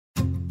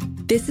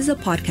This is a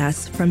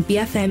podcast from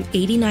BFM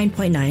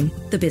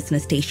 89.9, the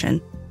business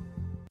station.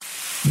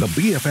 The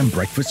BFM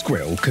Breakfast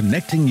Grill,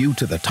 connecting you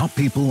to the top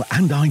people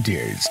and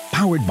ideas.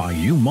 Powered by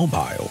U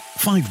Mobile.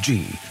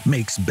 5G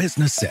makes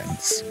business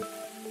sense.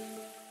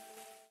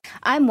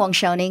 I'm Wong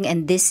Xiaoning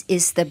and this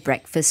is The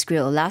Breakfast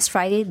Grill. Last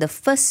Friday, the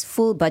first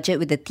full budget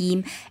with the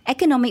theme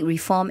Economic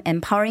Reform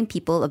Empowering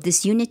People of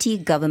this unity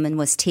government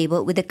was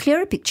tabled with a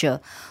clearer picture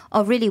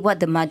of really what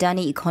the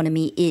Madani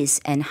economy is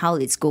and how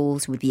its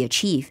goals would be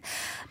achieved.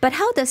 But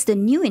how does the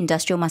new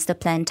Industrial Master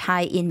Plan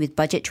tie in with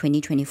Budget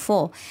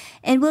 2024?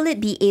 And will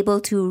it be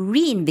able to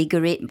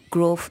reinvigorate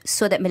growth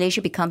so that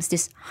Malaysia becomes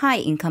this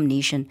high-income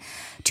nation?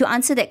 To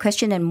answer that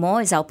question and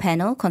more is our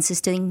panel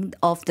consisting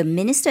of the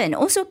Minister and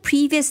also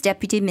previous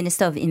Deputy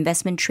Minister of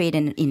Investment, Trade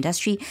and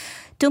Industry,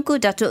 Tengku,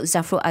 Dato,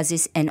 Zafrul,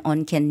 Aziz and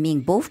Kian,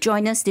 Ming. Both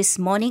join us this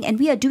morning and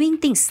we are doing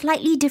things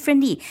slightly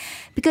differently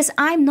because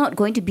I'm not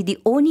going to be the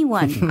only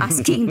one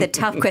asking the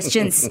tough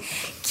questions.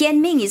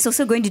 Kian Ming is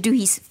also going to do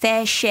his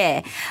fair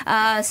share.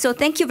 So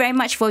thank you very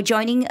much for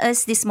joining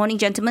us this morning,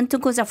 gentlemen.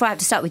 Tengku, Zafrul, I have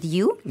to start with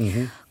you.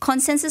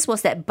 Consensus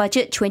was that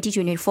Budget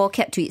 2024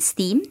 kept to its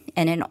theme,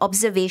 and an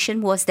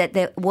observation was that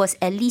there was,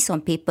 at least on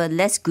paper,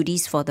 less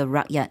goodies for the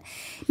rakyat.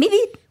 Maybe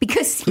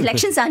because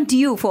elections aren't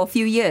due for a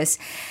few years.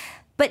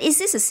 But is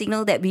this a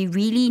signal that we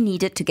really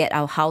needed to get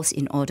our house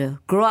in order,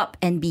 grow up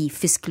and be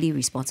fiscally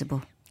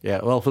responsible?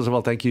 Yeah, well, first of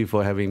all, thank you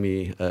for having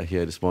me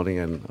here this morning.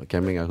 And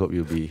Kian Ming, I hope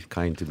you'll be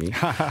kind to me.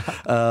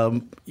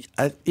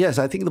 Yes,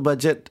 I think the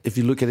budget, if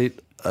you look at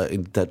it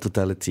in that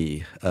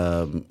totality,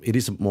 it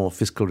is a more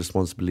fiscal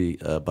responsibility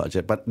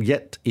budget, but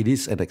yet it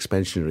is an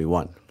expansionary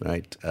one,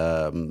 right?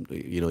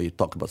 You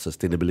talk about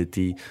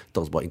sustainability,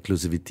 talks about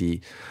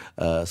inclusivity.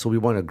 So we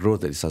want a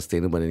growth that is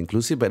sustainable and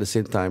inclusive, but at the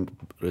same time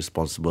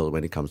responsible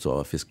when it comes to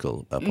our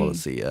fiscal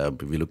policy.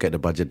 If we look at the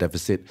budget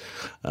deficit,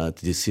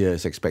 this year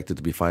is expected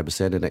to be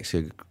 5%, and next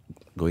year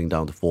going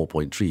down to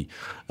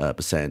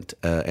 4.3%.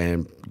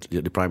 And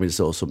the Prime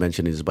Minister also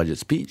mentioned in his budget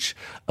speech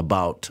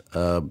about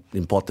the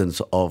importance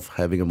of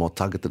having a more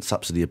targeted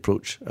subsidy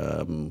approach,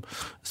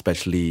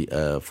 especially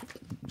the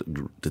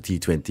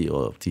T20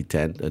 or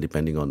T10,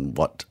 depending on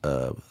what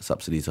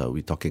subsidies are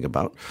we talking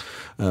about.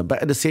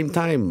 But at the same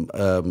time,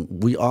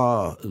 we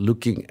are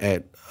looking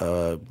at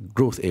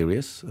growth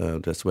areas.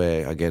 That's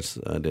where, I guess,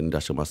 the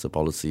Industrial Master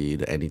Policy,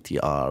 the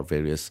NETR,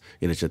 various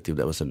initiatives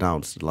that was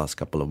announced the last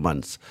couple of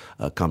months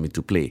come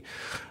into play.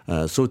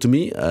 So to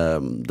me,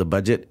 the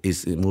budget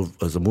is a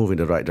move in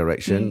the right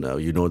direction.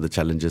 You know the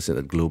challenges that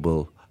the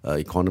global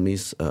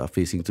economies are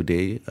facing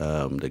today,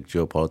 the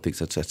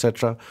geopolitics,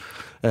 etc.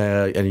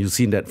 And you've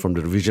seen that from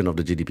the revision of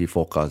the GDP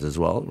forecast as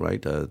well,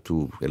 right,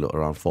 to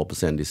around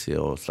 4% this year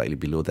or slightly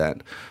below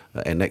that.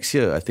 And next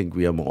year, I think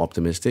we are more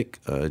optimistic.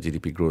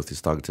 GDP growth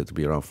is targeted to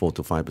be around 4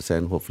 to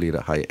 5%, hopefully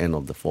the high end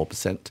of the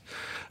 4%.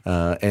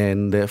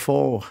 And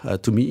therefore,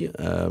 to me,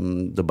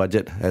 the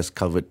budget has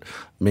covered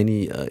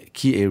many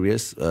key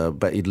areas,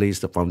 but it lays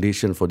the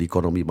foundation for the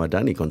economy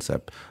Madani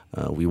concept.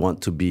 We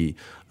want to be,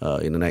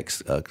 in the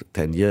next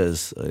 10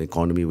 years, an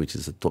economy which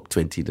is a top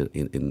 20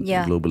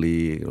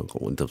 globally,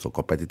 in terms of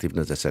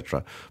competitiveness,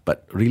 etc.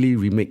 But really,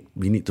 we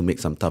need to make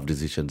some tough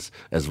decisions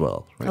as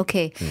well. Right?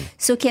 Okay.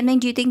 So, Kian Ming,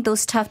 do you think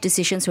those tough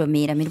decisions were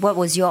made? I mean, what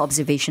was your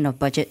observation of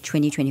Budget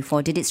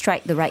 2024? Did it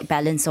strike the right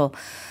balance, or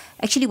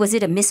actually was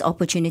it a missed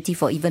opportunity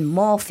for even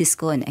more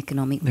fiscal and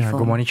economic reform? Yeah,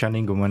 good morning,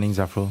 Channing. Good morning,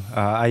 Zafrul.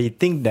 I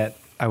think that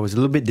I was a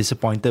little bit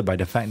disappointed by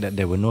the fact that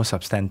there were no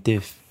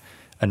substantive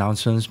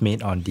announcements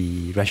made on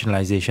the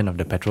rationalisation of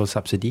the petrol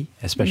subsidy,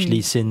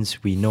 especially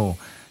since we know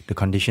the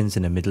conditions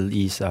in the Middle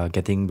East are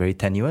getting very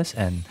tenuous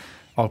and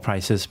oil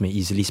prices may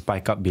easily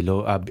spike up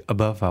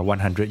above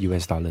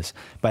 $100.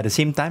 But at the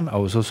same time, I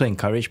was also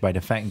encouraged by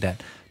the fact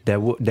that there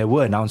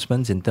were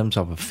announcements in terms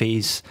of a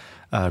phase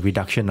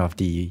reduction of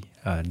the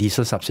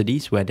diesel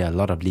subsidies where there are a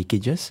lot of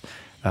leakages.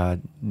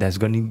 There's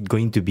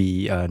going to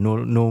be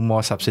no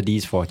more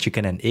subsidies for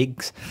chicken and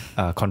eggs,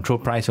 control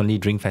price only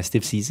during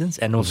festive seasons,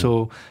 and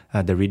also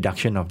the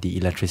reduction of the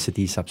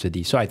electricity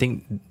subsidy. So I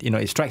think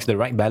it strikes the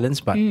right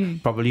balance, but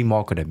probably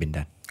more could have been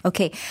done.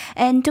 Okay.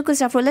 And Tengku,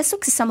 Zafrul, let's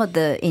look at some of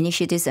the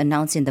initiatives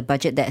announced in the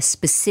budget that are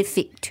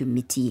specific to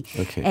Miti.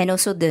 Okay. And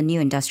also the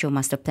new Industrial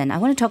Master Plan. I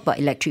want to talk about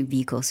electric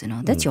vehicles.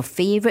 That's your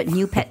favourite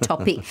new pet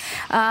topic.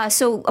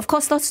 So, of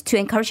course, lots to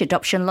encourage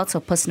adoption, lots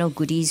of personal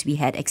goodies. We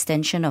had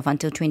extension of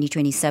until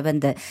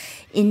 2027, the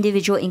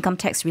individual income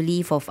tax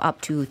relief of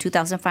up to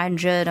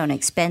 2,500 on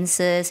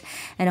expenses,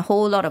 and a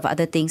whole lot of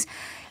other things.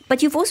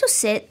 But you've also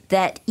said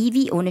that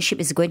EV ownership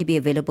is going to be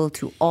available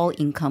to all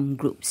income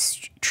groups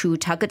through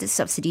targeted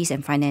subsidies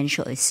and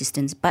financial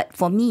assistance. But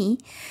for me,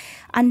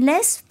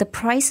 unless the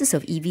prices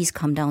of EVs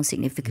come down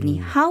significantly,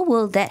 how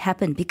will that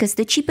happen? Because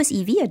the cheapest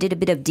EV, I did a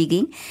bit of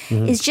digging,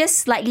 is just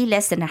slightly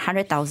less than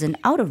 100,000,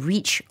 out of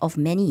reach of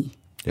many.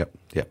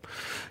 Yep.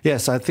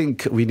 Yes, I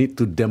think we need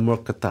to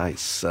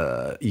democratize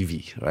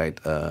EV, right?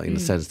 In the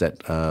sense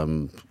that,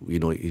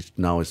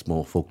 now it's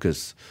more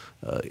focused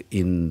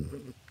in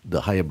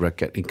the higher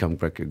income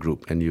bracket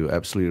group. And you're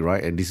absolutely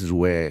right. And this is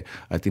where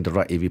I think the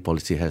right EV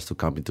policy has to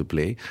come into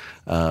play.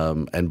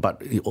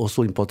 But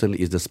also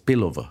importantly is the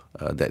spillover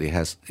that it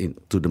has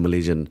to the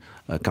Malaysian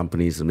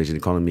companies, the Malaysian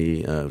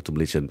economy, to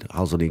Malaysian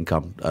household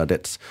income.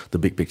 That's the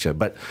big picture.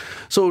 But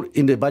so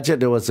in the budget,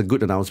 there was a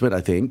good announcement,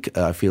 I think.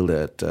 I feel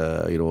that,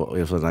 it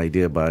was an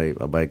idea by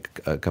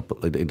a couple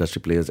of the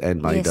industry players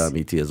and NIDA,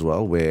 Miti as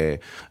well, where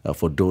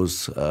for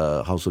those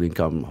household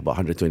income about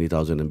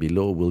 120,000 and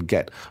below will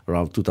get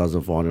around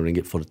 2,400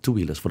 ringgit for the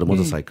two-wheelers, for the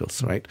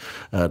motorcycles, right?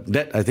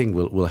 That I think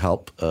will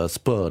help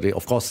spur.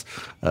 Of course,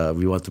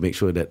 we want to make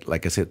sure that,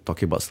 like I said,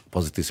 talking about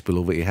positive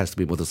spillover, it has to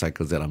be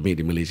motorcycles that are made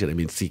in Malaysia, I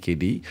mean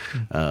CKD.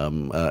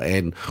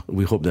 And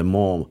we hope that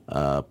more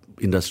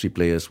industry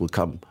players will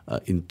come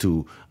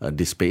into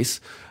this space.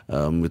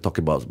 We're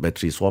talking about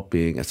battery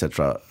swapping,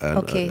 etc.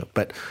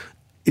 But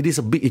it is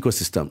a big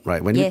ecosystem,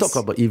 right? When you talk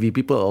about EV,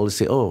 people always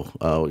say,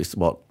 it's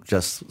about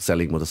just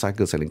selling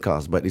motorcycles, selling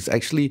cars. But it's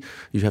actually,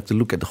 you have to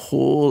look at the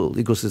whole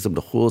ecosystem,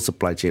 the whole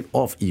supply chain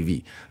of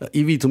EV.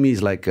 EV to me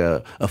is like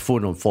a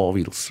phone on four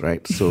wheels,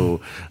 right? So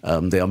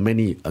there are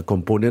many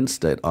components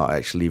that are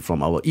actually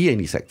from our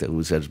E&E sector,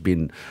 which has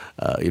been,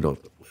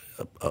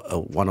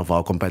 one of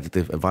our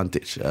competitive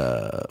advantage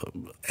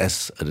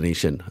as a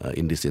nation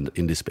in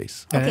this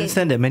space. I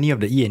understand that many of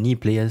the E&E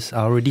players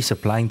are already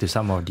supplying to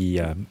some of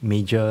the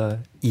major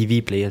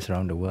EV players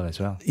around the world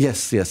as well.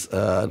 Yes.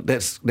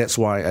 That's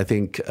why I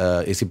think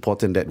it's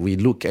important that we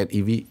look at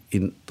EV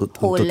in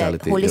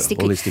totality.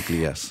 Holistically,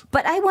 yes.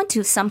 But I want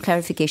some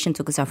clarification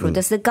to Zafrul.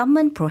 Does the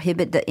government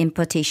prohibit the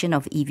importation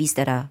of EVs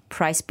that are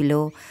priced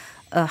below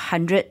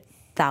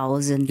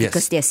 100,000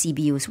 because they're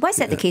CBUs? Why is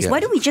that the case? Why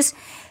don't we just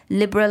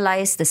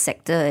liberalize the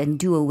sector and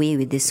do away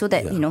with this so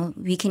that,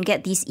 we can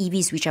get these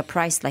EVs which are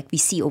priced like we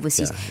see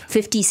overseas,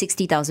 50,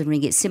 60,000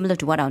 ringgit, similar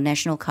to what our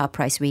national car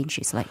price range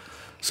is like?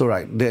 So,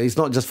 right, it's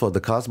not just for the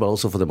cars, but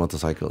also for the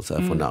motorcycles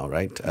for now,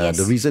 right?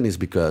 The reason is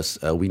because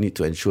we need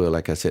to ensure,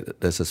 like I said,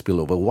 there's a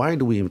spillover. Why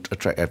do we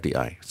attract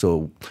FDI?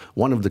 So,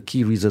 one of the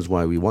key reasons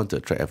why we want to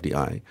attract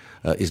FDI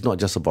is not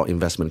just about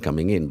investment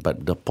coming in,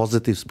 but the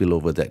positive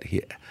spillover that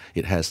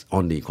it has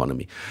on the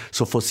economy.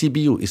 So, for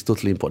CBU, it's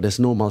totally important. There's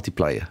no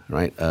multiplier,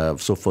 right?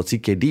 So, for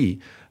CKD,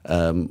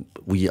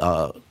 we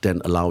are then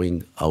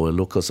allowing our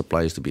local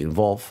suppliers to be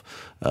involved,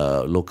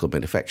 local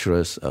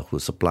manufacturers who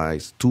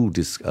supplies to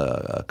these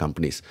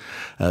companies.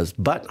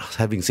 But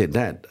having said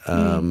that,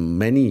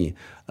 many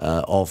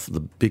of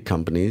the big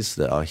companies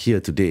that are here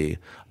today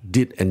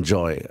did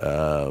enjoy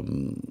a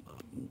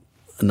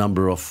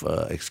number of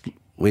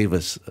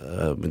waivers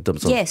in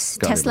terms of... Yes,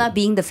 Tesla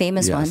being the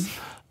famous one.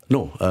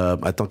 No,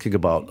 I'm talking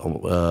about,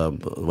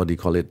 what do you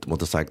call it,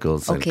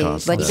 motorcycles and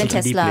cars. But even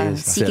Tesla,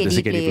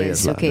 CKD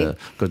players.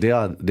 Because they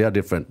are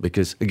different.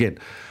 Because, again,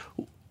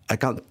 I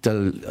can't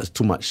tell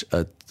too much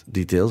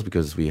details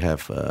because we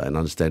have an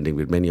understanding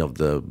with many of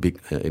the big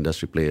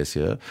industry players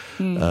here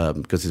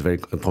because it's a very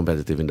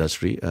competitive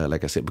industry,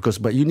 like I said.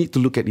 But you need to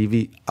look at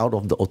EV out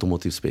of the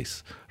automotive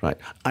space, right?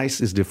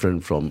 ICE is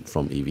different from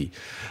EV.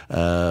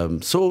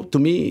 So to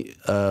me,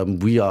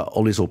 we are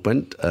always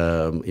open.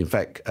 In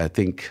fact, I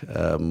think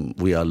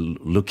we are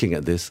looking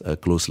at this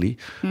closely.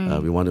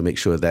 We want to make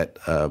sure that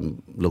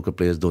local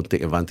players don't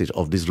take advantage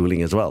of this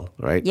ruling as well,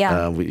 right?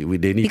 Yeah.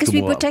 They need because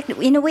to we protect,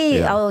 in a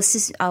way, our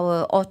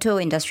auto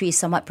industry is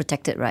somewhat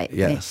protected, right?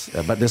 Yes,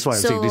 but that's why I'm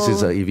saying this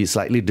is EV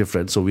slightly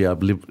different. So we are,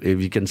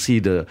 if you can see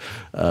the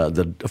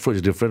approach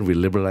is different. We're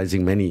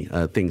liberalizing many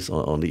things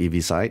on the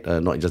EV side,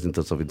 not just in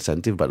terms of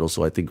incentive, but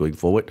also I think going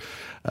forward.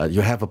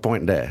 You have a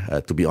point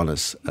there, to be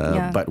honest.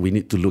 But we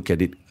need to look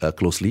at it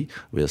closely.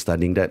 We are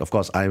studying that. Of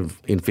course, I'm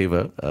in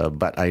favor,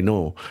 but I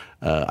know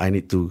I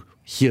need to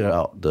hear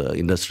out the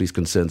industry's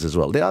concerns as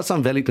well. There are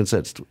some valid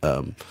concerns,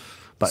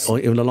 but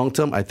in the long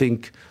term, I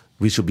think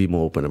we should be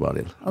more open about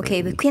it.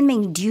 Okay, but Kian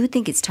Ming, do you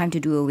think it's time to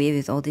do away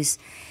with all these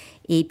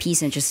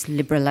APs and just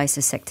liberalize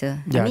the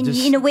sector? I mean,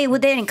 in a way,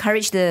 would they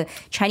encourage the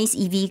Chinese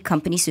EV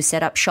companies to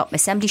set up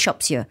assembly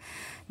shops here?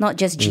 Not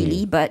just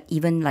Geely, but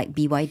even like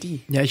BYD.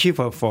 Yeah, actually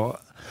for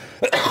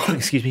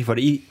excuse me, for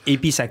the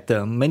AP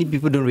sector, many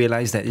people don't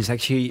realize that it's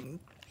actually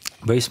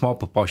a very small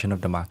proportion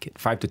of the market,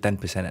 5 to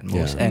 10% at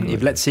most. And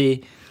if let's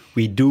say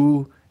we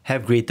do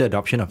have greater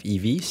adoption of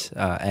EVs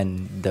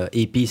and the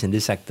APs in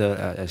this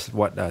sector, as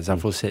what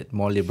Zafrul said,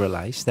 more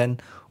liberalized, then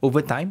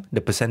over time,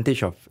 the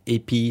percentage of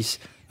APs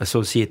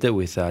associated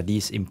with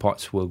these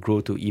imports will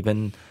grow to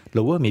even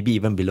lower, maybe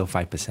even below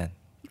 5%.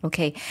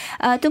 Okay.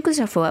 Tengku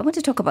Zafrul, I want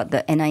to talk about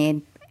the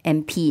NIMP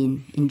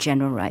in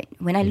general, right?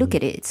 When I look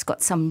at it, it's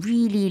got some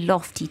really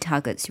lofty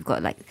targets. You've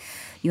got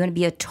you want to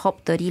be a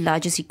top 30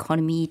 largest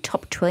economy,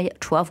 top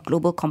 12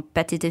 global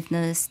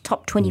competitiveness,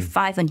 top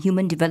 25 on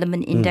Human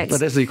Development Index. But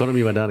that's the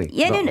economy, Madani.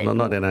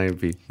 Not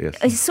NIMP.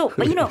 Yes. So,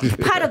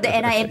 part of the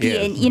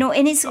NIMP,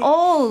 and it's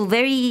all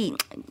very,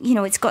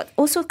 it's got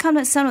also kind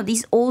of some of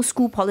these old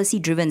school policy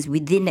drivens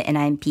within the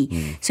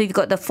NIMP. So you've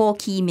got the 4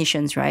 key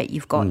missions, right?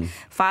 You've got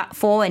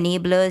 4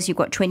 enablers, you've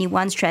got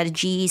 21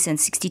 strategies and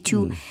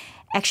 62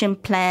 action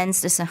plans.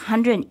 There's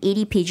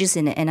 180 pages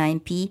in the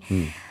NIMP.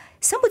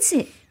 Some would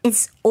say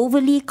it's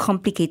overly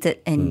complicated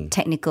and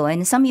technical.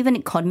 And some even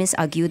economists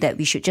argue that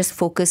we should just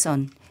focus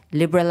on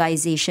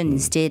liberalization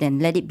instead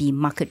and let it be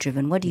market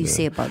driven. What do you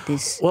say about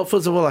this? Well,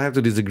 first of all, I have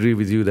to disagree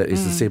with you that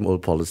it's the same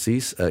old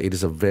policies. It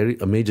is a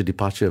major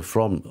departure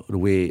from the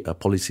way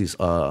policies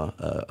are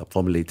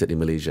formulated in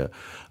Malaysia.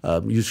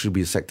 You should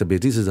be sector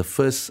based. This is the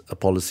first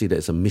policy that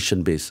is a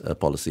mission based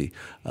policy.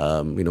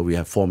 We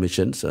have 4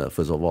 missions.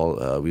 First of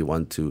all, we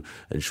want to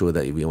ensure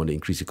that we want to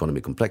increase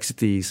economic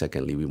complexity.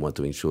 Secondly, we want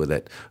to ensure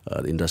that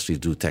the industries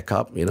do tech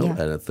up.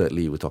 And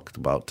thirdly, we talked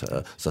about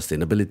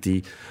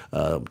sustainability.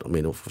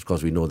 Of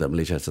course, we know that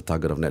Malaysia has a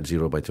target of net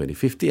zero by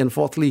 2050. And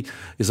fourthly,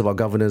 it's about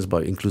governance,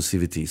 about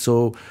inclusivity.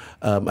 So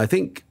I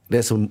think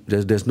there's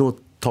no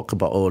talk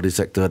about this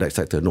sector, that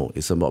sector. No,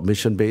 it's about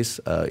mission-based.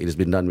 It has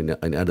been done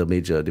in other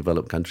major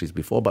developed countries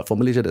before, but for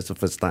Malaysia, that's the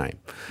first time,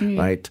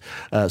 right?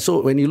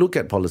 So when you look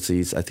at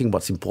policies, I think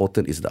what's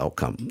important is the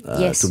outcome.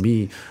 To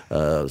me,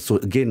 so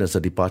again, there's a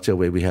departure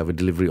where we have a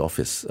delivery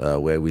office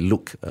where we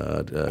look.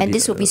 And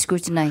this will be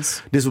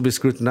scrutinized. This will be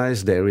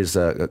scrutinized. There is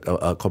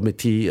a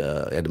committee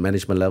at the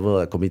management level,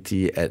 a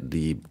committee at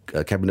the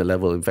cabinet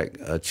level, in fact,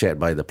 chaired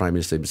by the Prime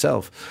Minister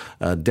himself,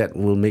 that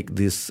will make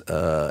this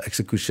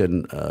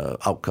execution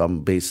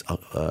outcome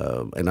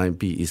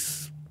NIMP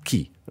is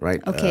key, right?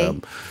 Okay.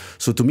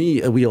 So to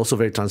me, we're also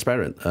very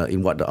transparent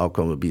in what the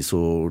outcome will be.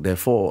 So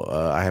therefore,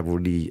 I have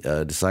already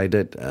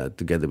decided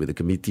together with the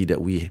committee that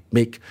we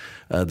make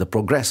the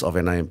progress of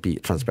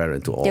NIMP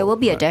transparent to all. There will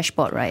be a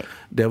dashboard, right?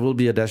 There will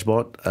be a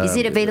dashboard. Is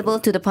it available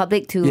to the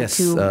public to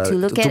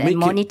look at and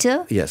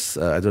monitor? Yes.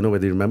 I don't know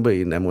whether you remember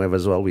in MOF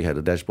as well, we had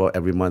a dashboard.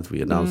 Every month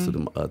we announce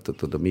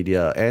to the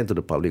media and to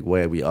the public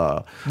where we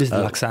are. This is the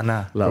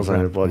Laksana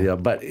report, yeah.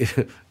 But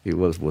it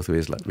works both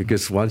ways.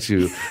 Because once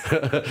you,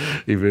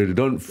 if you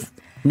don't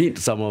meet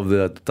some of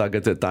the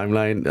targeted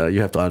timeline,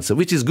 you have to answer,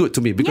 which is good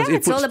to me because it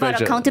puts it's all about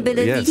pressure.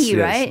 accountability,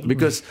 right?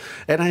 Because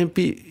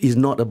NIMP is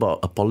not about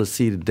a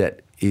policy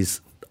that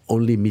is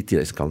only Miti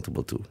that is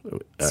accountable to.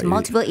 It's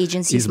multiple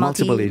agencies,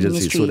 multiple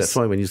agencies. So that's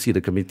why when you see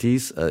the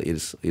committees,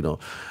 it's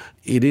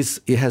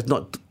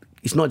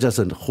not just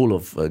a whole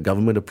of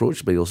government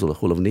approach, but also a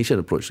whole of nation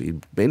approach.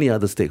 Many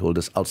other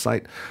stakeholders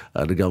outside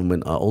the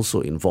government are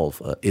also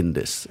involved in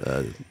this.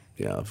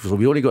 So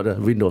we only got a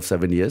window of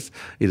 7 years.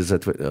 It is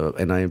at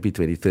NIMP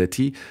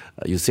 2030.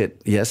 You said,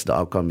 yes, the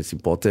outcome is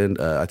important.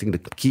 I think the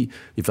key,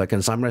 if I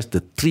can summarize, the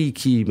 3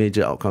 key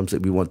major outcomes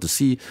that we want to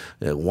see.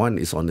 One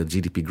is on the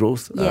GDP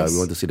growth. Yes. We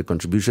want to see the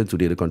contribution.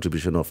 Today, the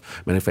contribution of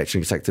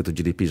manufacturing sector to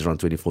GDP is around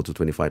 24 to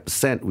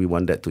 25%. We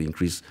want that to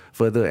increase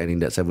further. And in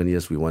that 7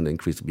 years, we want the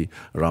increase to be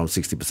around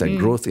 60%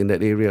 growth in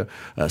that area.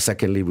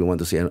 Secondly, we want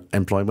to see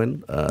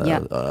employment.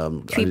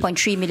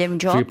 3.3 million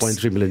jobs.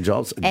 3.3 million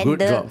jobs. And good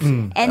jobs.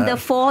 And the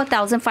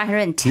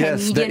 4,510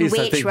 median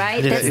wage,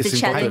 right? That's the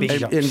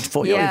challenge. And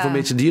for your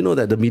information, do you know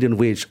that the median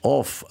wage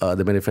of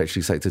the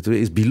manufacturing sector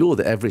today is below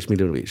the average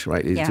median wage,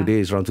 right?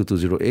 Today is around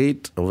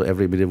 2,208 over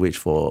average median wage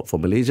for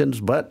Malaysians,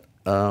 but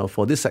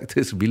for this sector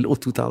it's below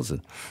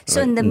 2,000.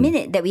 So in the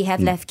minute that we have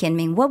left, Kian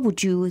Ming, what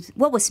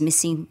was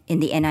missing in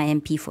the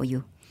NIMP for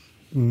you?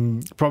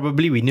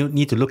 Probably we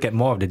need to look at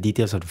more of the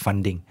details of the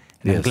funding.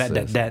 I'm glad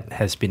that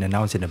has been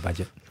announced in the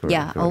budget.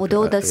 Correct.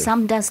 Although the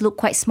sum does look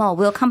quite small.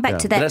 We'll come back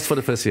to that. But that's for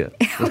the first year.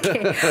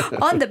 Okay.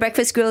 On the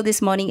Breakfast Grill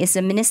this morning is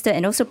the Minister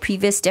and also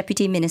previous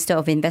Deputy Minister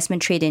of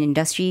Investment, Trade and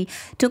Industry,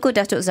 Tengku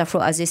Dato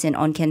Zafrul, Aziz and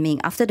Kian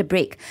Ming. After the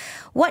break,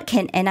 what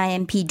can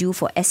NIMP do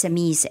for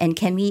SMEs and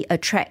can we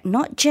attract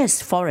not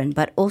just foreign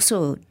but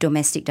also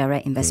domestic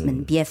direct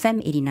investment?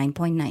 BFM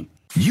 89.9.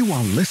 You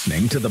are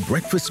listening to The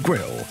Breakfast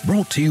Grill,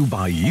 brought to you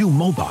by U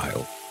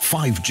Mobile.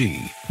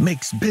 5G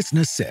makes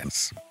business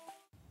sense.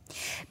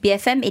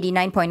 BFM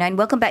 89.9.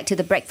 Welcome back to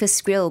the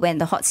Breakfast Grill, when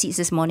the hot seats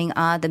this morning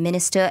are the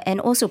Minister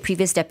and also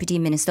previous Deputy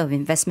Minister of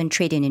Investment,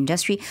 Trade and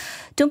Industry,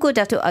 Tengku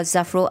Dato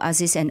Zafrul,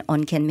 Aziz and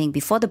Kian Ming.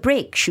 Before the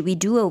break, should we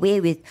do away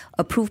with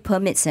approved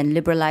permits and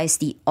liberalise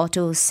the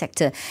auto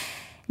sector?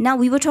 Now,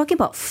 we were talking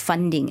about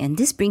funding, and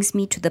this brings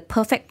me to the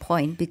perfect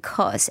point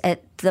because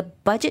at the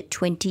budget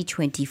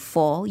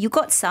 2024, you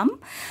got some,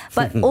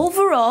 but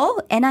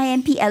overall,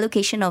 NIMP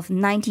allocation of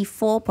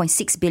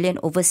 94.6 billion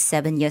over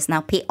 7 years.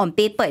 Now, on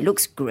paper, it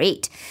looks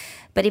great.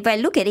 But if I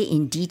look at it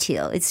in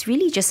detail, it's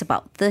really just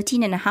about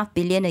 13.5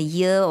 billion a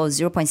year or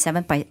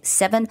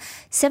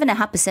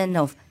 7.5%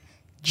 of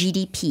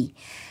GDP.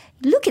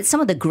 Look at some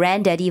of the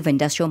granddaddy of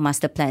industrial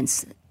master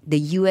plans. The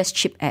US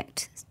CHIP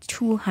Act,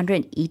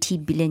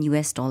 $280 billion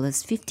US,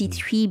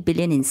 53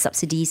 billion in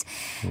subsidies,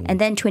 and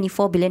then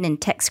 24 billion in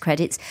tax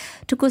credits.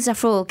 Tengku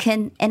Zafrul,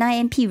 can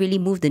NIMP really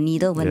move the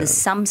needle when the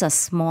sums are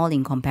small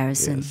in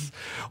comparison? Yes.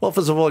 Well,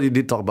 first of all, you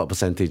did talk about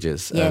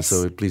percentages. Yes.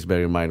 So please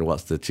bear in mind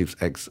what's the CHIPS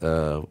Act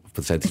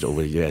percentage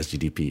over US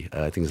GDP.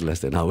 I think it's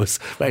less than ours.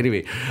 But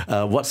anyway,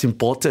 what's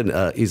important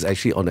is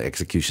actually on the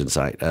execution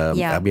side.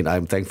 I mean,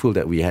 I'm thankful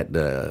that we had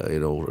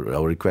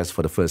our request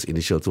for the first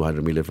initial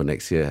 200 million for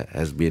next year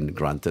has been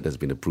granted, has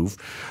been approved.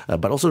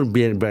 But also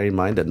bear in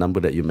mind that number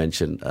that you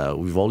mentioned.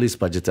 We've always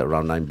budgeted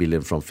around 9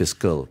 billion from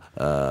fiscal,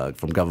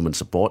 from government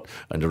support,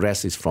 and the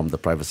rest is from the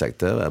private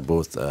sector,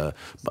 both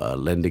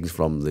lending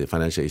from the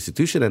financial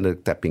institution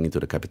and tapping into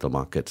the capital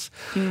markets.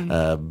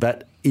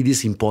 But it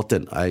is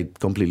important, I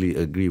completely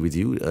agree with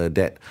you,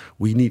 that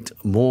we need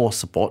more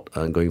support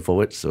going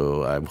forward.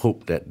 So I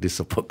hope that this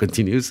support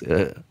continues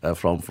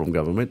from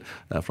government,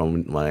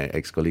 from my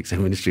ex-colleagues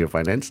in Ministry of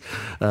Finance,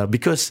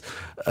 because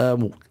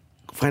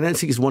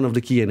financing is one of the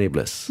key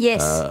enablers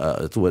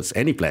towards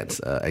any plans,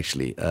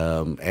 actually.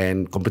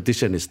 And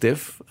competition is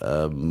stiff.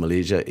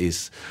 Malaysia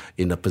is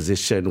in a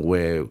position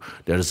where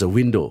there is a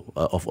window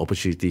of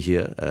opportunity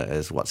here,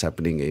 as what's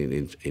happening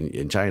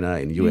in China,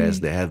 in US.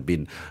 There have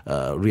been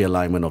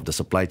realignment of the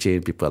supply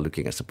chain. People are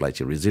looking at supply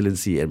chain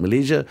resiliency. And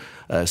Malaysia,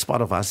 as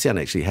part of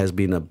ASEAN, actually, has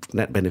been a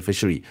net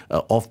beneficiary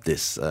of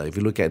this. If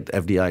you look at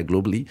FDI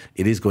globally,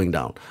 it is going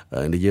down.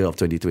 In the year of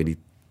 2022,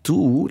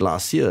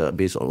 last year,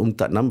 based on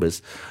UNCTAD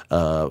numbers,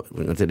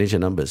 international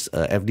numbers,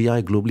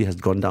 FDI globally has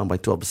gone down by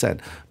 12%.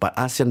 But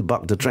ASEAN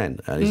bucked the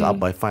trend and is up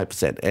by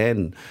 5%.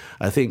 And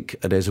I think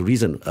there's a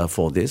reason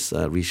for this,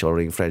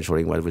 reshoring,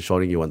 friendshoring, whatever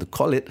shoring you want to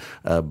call it.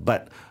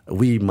 But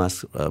we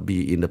must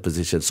be in the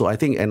position. So I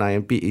think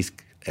NIMP is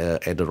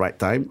at the right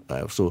time.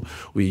 So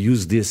we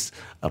use this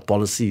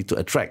policy to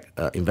attract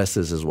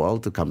investors as well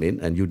to come in.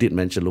 And you did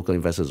mention local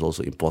investors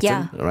also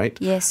important, right?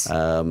 Yes.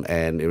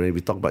 And when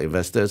we talk about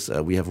investors,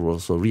 we have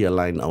also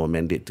realigned our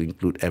mandate to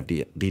include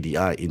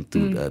DDI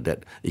into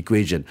that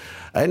equation.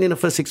 And in the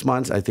first 6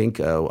 months, I think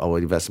our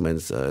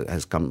investments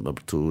has come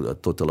up to a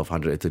total of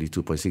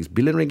 132.6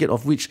 billion ringgit,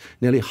 of which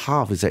nearly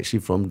half is actually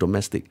from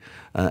domestic.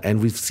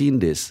 And we've seen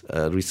this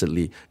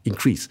recently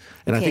increase.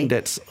 And I think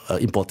that's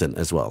important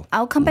as well.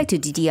 I'll come back to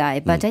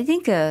DDI, but I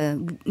think,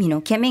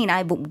 Kian Ming and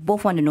I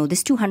both want to know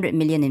this 200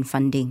 million in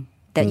funding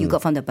that you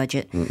got from the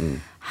budget.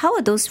 How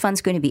are those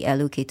funds going to be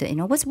allocated?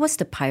 What's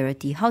the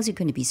priority? How's it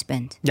going to be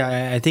spent?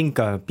 Yeah, I think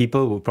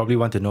people will probably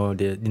want to know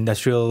the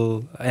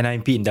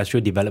NIMP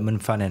Industrial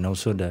Development Fund and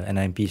also the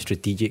NIMP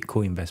Strategic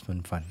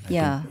Co-Investment Fund.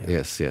 I think.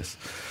 Yes.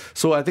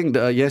 So I think,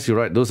 yes, you're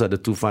right. Those are the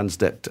two funds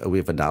that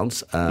we've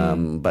announced.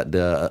 But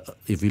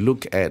if you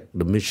look at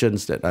the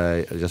missions that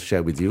I just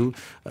shared with you,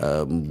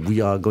 we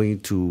are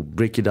going to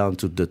break it down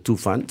to the two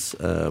funds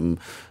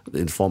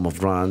in form of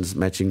grants,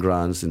 matching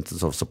grants, in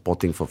terms of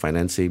supporting for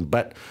financing.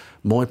 But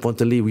more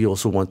importantly, we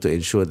also want to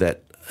ensure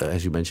that,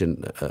 as you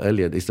mentioned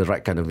earlier, it's the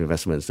right kind of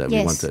investments that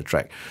we want to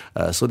attract.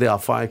 So there are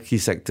 5 key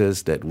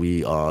sectors that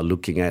we are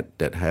looking at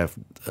that have,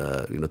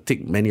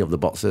 tick many of the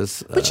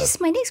boxes. Which is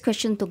my next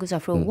question, Tengku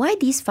Zafrul. Why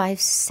these 5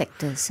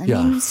 sectors? I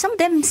mean, some of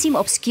them seem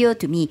obscure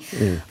to me.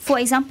 For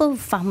example,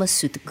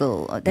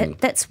 pharmaceutical.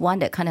 That's one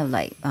that kind of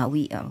like,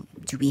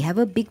 do we have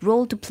a big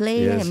role to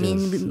play? Yes,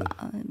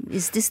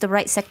 is this the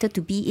right sector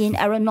to be in?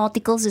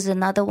 Aeronauticals is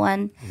another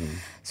one.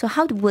 So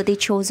how were they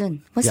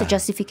chosen? What's the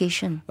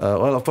justification?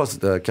 Well, of course,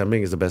 Kian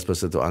Ming is the best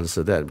person to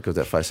answer that, because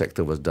that 5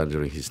 sector was done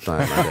during his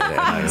time.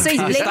 So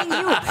he's blaming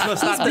you.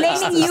 He's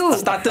blaming you.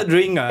 Started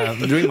during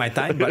my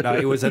time, but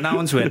it was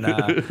announced when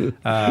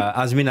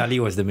Azmin Ali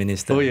was the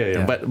minister. Oh,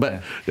 yeah.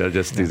 But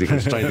just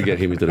trying to get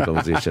him into the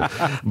conversation.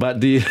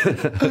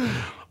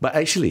 But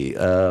actually,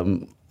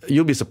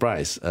 you'll be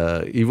surprised,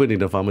 even in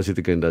the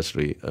pharmaceutical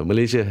industry,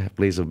 Malaysia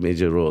plays a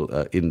major role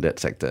in that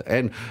sector.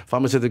 And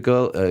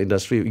pharmaceutical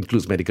industry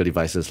includes medical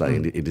devices, like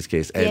in this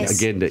case. And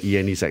again, the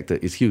E&E sector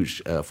is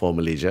huge for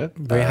Malaysia.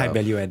 Very high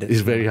value added.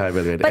 It's very high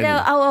value added. But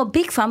our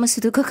big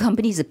pharmaceutical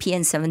company is a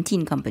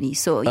PN17 company.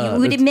 So you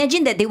would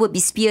imagine that they would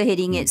be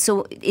spearheading it.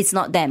 So it's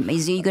not them.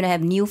 Is you going to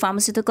have new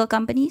pharmaceutical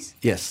companies?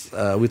 Yes.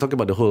 We're talking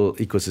about the whole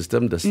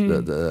ecosystem.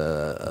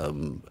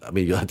 I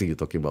think you're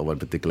talking about one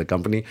particular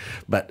company.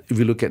 But if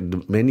you look at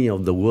many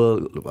of the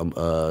world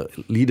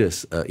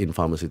leaders in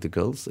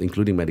pharmaceuticals,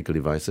 including medical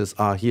devices,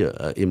 are here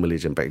in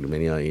Malaysia. In fact,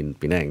 many are in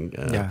Penang.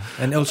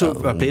 And also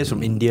players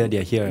from India,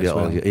 they're here as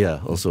well.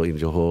 Also in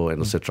Johor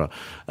and etc.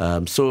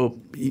 So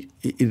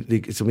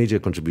it's a major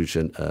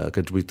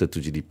contributor to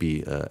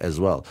GDP as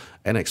well,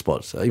 and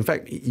exports. In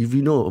fact, if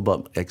you know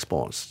about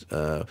exports,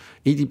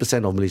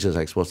 80% of Malaysia's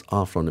exports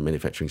are from the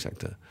manufacturing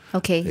sector.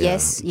 Okay.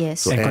 Yes.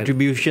 So and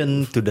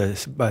contribution to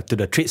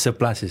the trade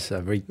surplus is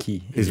very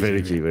key. It's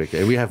very key.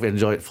 And we have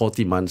enjoyed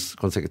 40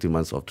 consecutive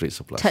months of trade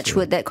surplus. Touch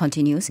wood, that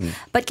continues.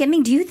 But Kian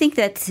Ming, do you think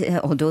that,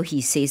 although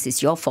he says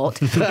it's your fault,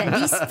 that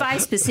these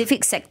 5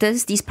 specific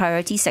sectors, these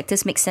priority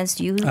sectors, make sense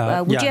to you?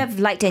 Would you have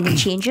liked any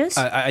changes?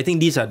 I think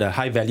these are the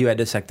high value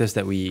added sectors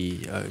that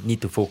we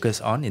need to focus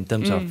on in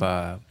terms of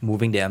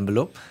moving the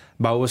envelope.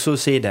 But I also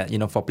say that,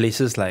 for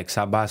places like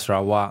Sabah,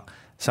 Sarawak,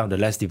 some of the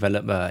less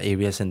developed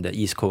areas in the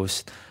East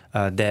Coast,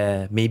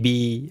 there may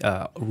be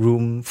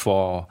room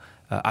for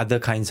other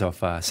kinds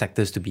of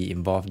sectors to be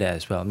involved there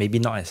as well. Maybe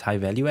not as high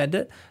value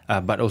added,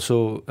 but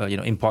also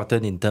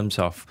important in terms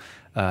of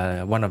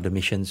one of the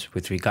missions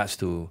with regards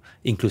to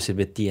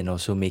inclusivity and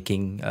also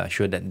making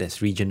sure that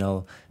there's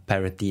regional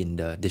parity in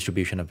the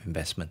distribution of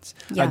investments.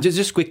 Yeah.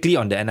 Just quickly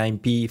on the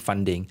NIMP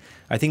funding,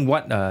 I think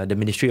what the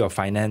Ministry of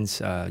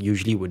Finance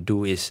usually would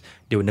do is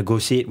they would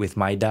negotiate with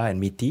MIDA and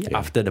Miti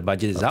after the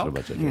budget is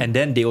out. And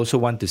then they also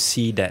want to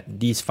see that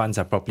these funds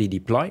are properly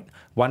deployed.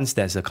 Once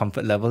there's a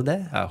comfort level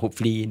there,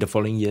 hopefully the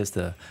following years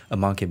the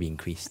amount can be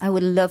increased. I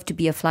would love to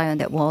be a fly on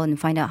that wall and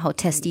find out how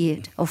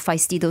testy or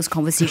feisty those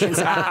conversations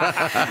are.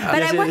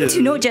 But I want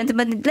to know,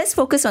 gentlemen, let's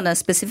focus on a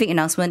specific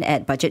announcement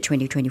at Budget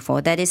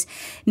 2024. That is,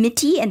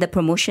 Miti and the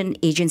promotion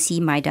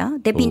agency MIDA,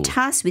 they've been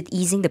tasked with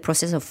easing the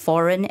process of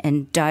foreign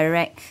and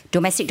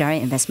domestic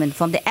direct investment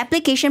from the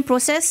application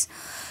process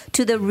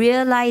to the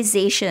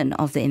realization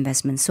of the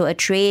investment. So a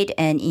trade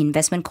and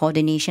investment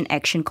coordination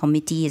action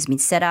committee has been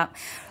set up,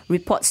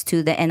 reports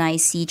to the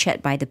NIC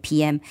chaired by the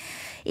PM.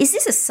 Is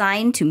this a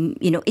sign to,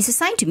 it's a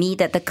sign to me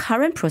that the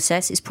current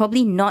process is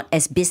probably not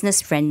as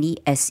business friendly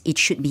as it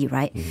should be,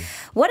 right?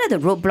 What are the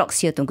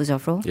roadblocks here, Tengku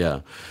Zafrul? Yeah.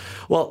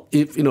 Well,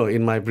 if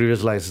in my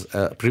previous life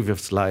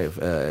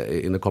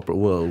in the corporate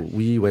world,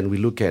 when we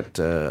look at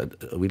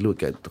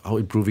how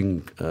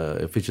improving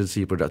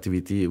efficiency,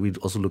 productivity, we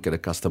also look at the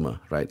customer,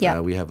 right?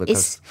 Yeah. We have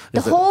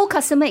the whole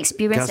customer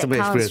experience that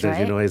counts,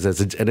 right?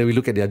 And then we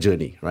look at their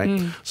journey,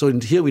 right? So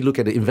here we look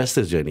at the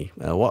investor's journey.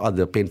 What are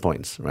the pain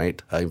points,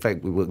 right? In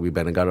fact, we work with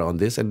Banagara on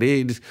this, and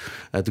they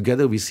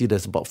together we see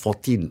there's about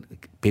 14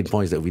 pain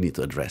points that we need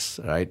to address,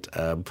 right?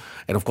 And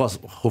of course,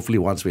 hopefully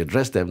once we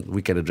address them,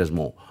 we can address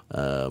more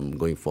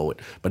going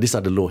forward. But these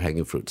are the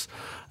low-hanging fruits.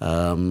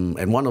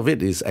 And one of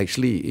it is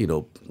actually,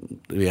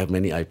 we have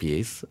many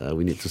IPAs.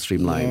 We need to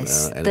streamline.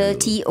 Yes,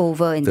 30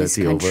 over in this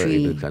country. 30 over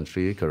in the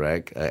country,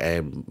 correct.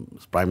 And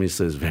Prime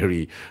Minister is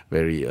very,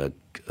 very,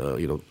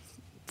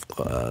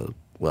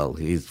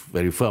 he's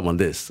very firm on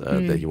this,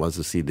 that he wants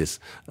to see this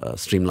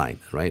streamlined,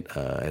 right?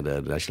 And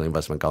the National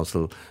Investment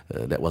Council,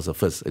 that was the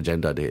first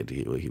agenda that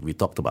we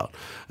talked about.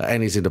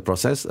 And he's in the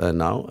process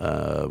now.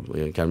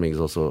 Kian Ming is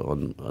also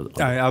on.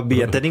 I'll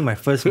be attending my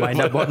first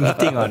MIDA board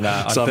meeting on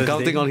So I'm Thursday.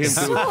 counting on him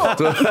So,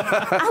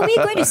 are we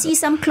going to see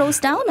some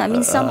closed down? I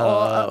mean, some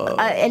or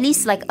at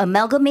least like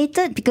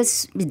amalgamated,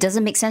 because it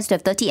doesn't make sense to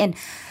have 30. And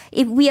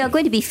if we are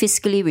going to be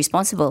fiscally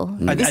responsible,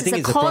 this I think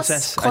is it's a a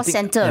process. cost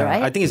center,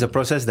 right? I think it's a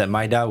process that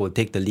MIDA will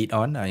take the lead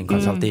on in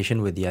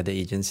consultation with the other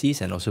agencies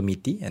and also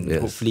Miti, and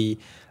hopefully,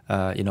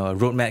 a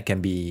roadmap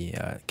can be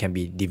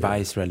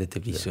devised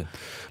relatively soon.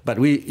 But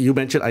you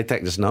mentioned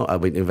ITAC just now,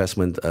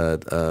 investment,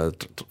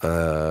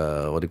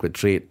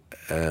 trade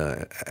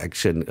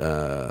action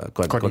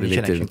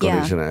coordination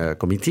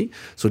committee.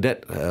 So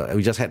that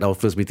we just had our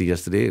first meeting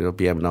yesterday.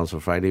 PM announced on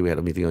Friday. We had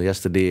a meeting on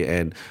yesterday,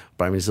 and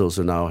Prime Minister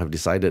also now have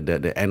decided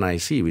that the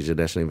NIC, which is the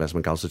National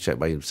Investment Council chaired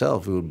by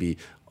himself, will be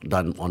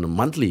done on a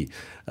monthly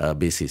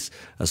basis.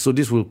 So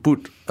this will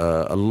put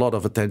a lot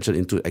of attention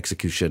into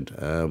execution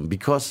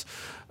because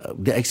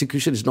the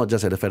execution is not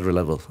just at the federal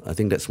level. I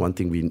think that's one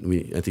thing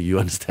I think you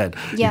understand.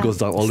 Yeah. It goes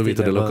down all the way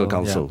to the local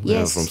council,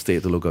 Yes. from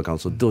state to local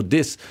council. So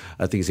this,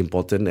 I think, is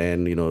important.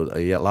 And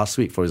last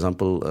week, for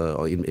example,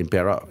 in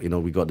Perak,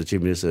 we got the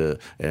Chief Minister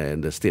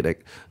and the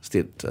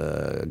state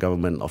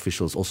government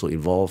officials also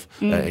involved.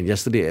 And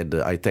yesterday at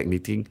the ITAC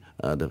meeting,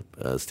 the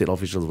state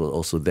officials were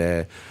also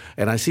there.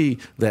 And I see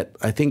that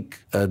I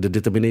think the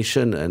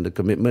determination and the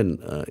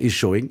commitment is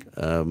showing.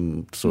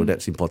 So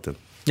that's important.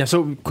 Yeah,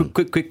 so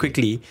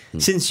quickly,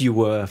 since you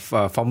were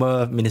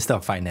former Minister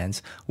of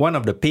Finance, one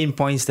of the pain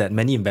points that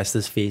many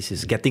investors face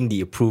is getting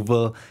the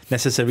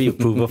necessary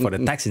approval for the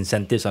tax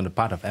incentives on the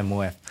part of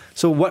MOF.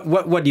 So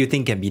what do you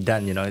think can be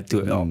done,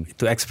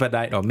 to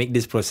expedite or make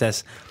this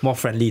process more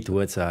friendly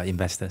towards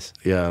investors?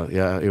 Yeah.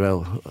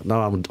 Well,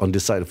 now I'm on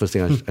this side. The first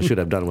thing I should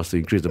have done was to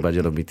increase the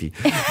budget of Miti.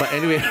 But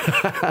anyway,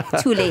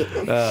 too late.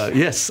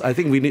 Yes, I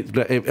think we need.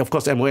 Of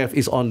course, MOF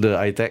is on the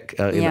ITAC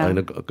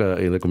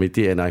in the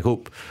committee, and I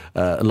hope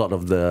a lot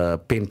of the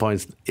pain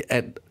points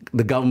at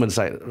the government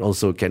side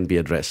also can be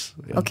addressed.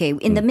 Yeah. Okay,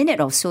 in the minute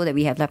or so that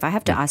we have left, I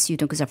have to ask you,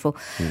 Tengku Zafrul,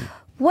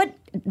 what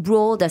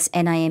role does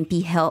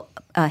NIMP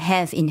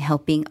have in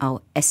helping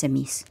our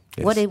SMEs?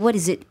 Yes. What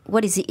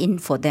is it in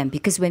for them?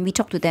 Because when we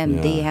talk to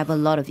them, they have a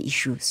lot of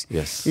issues.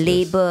 Yes.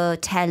 Labor,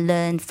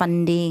 talent,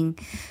 funding.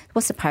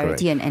 What's the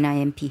priority on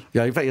NIMP?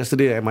 Yeah, in fact,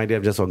 yesterday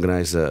MIDF just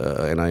organised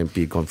an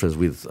NIMP conference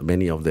with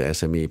many of the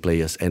SME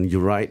players. And you're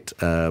right,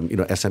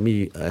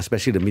 SME,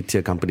 especially the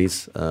mid-tier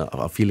companies,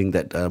 are feeling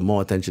that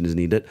more attention is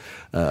needed.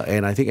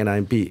 And I think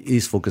NIMP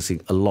is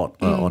focusing a lot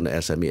on the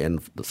SME,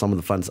 and some of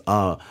the funds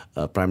are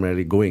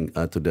primarily going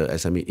to the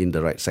SME in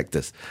the right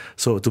sectors.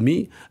 So to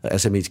me,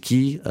 SME is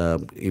key.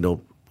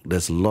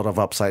 There's a lot of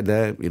upside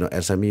there.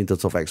 SME in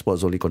terms of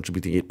exports only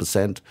contributing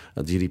 8%.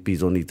 GDP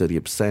is only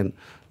 38%.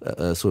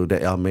 So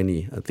there are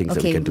many things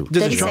that we can do.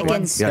 Just 30 a short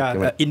one.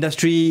 seconds.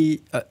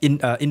 Industry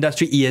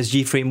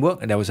ESG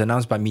framework that was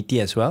announced by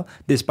Miti as well.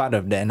 This is part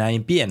of the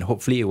NIMP, and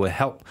hopefully it will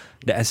help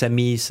the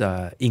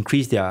SMEs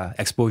increase their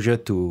exposure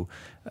to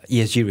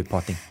ESG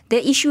reporting.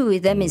 The issue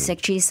with them is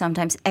actually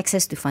sometimes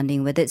access to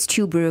funding, whether it's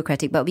too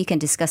bureaucratic, but we can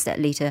discuss that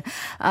later.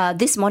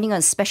 This morning on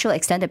a special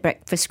extended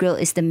breakfast grill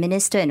is the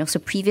Minister and also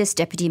previous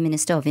Deputy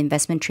Minister of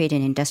Investment, Trade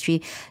and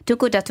Industry,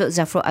 Tengku, Dato,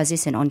 Zafrul,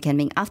 Aziz and Kian,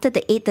 Ming. After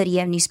the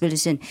 8:30am news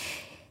bulletin,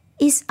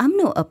 is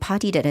UMNO a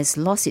party that has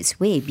lost its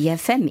way?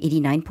 BFM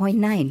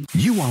 89.9.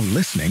 You are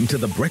listening to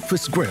The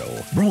Breakfast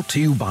Grill, brought to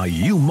you by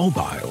U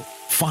Mobile.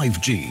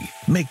 5G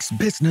makes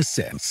business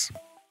sense.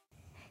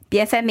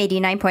 BFM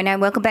 89.9,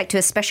 welcome back to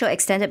a special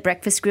extended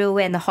breakfast grill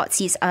where in the hot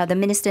seats are the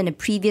Minister and the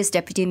previous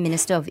Deputy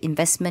Minister of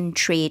Investment,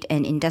 Trade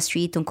and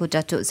Industry, Tengku,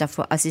 Dato,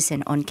 Zafrul, Aziz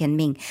and Kian,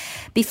 Ming.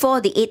 Before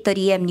the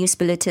 8:30am news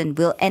bulletin,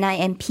 will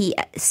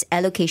NIMP's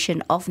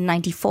allocation of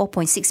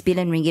 94.6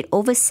 billion ringgit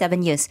over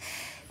 7 years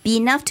be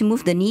enough to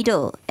move the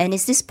needle? And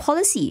is this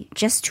policy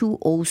just too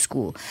old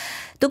school?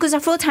 Tengku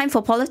Zafrul, time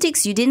for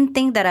politics. You didn't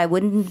think that I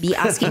wouldn't be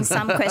asking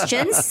some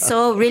questions.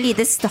 So really,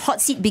 the hot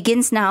seat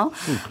begins now.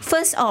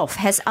 First off,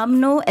 has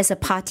UMNO as a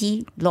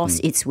party lost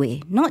its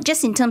way? Not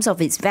just in terms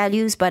of its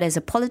values, but as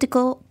a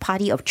political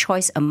party of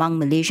choice among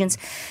Malaysians?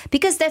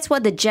 Because that's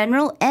what the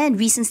general and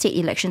recent state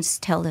elections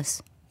tell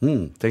us.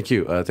 Thank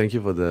you. Thank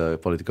you for the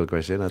political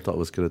question. I thought it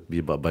was going to be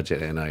about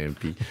budget and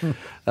NIMP.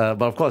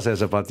 But of course,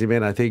 as a party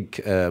man, I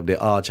think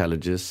there are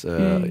challenges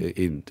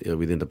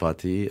within the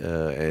party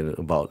and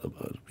about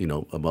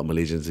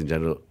Malaysians in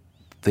general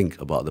think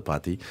about the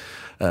party.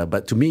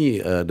 But to me,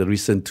 the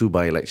recent 2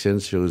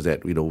 by-elections shows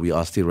that we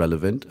are still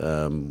relevant.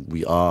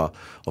 We are,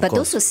 but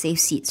those were safe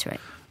seats, right?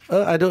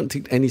 I don't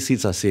think any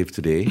seats are safe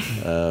today,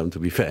 to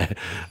be fair.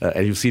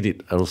 And you've seen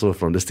it also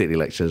from the state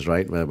elections,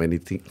 right?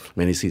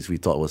 Many seats we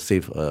thought was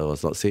safe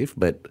was not safe.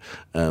 But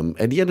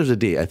at the end of the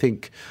day, I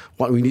think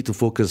what we need to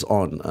focus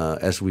on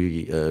as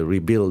we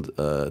rebuild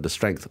the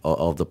strength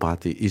of the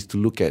party is to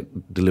look at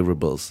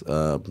deliverables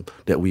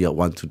that we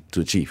want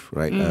to achieve,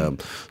 right?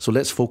 So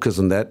let's focus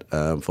on that.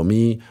 For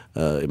me,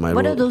 in my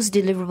what role, are those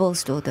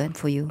deliverables, though, then,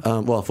 for you?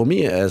 Well, for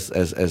me, as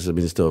the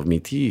Minister of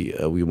Miti,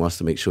 we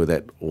must make sure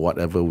that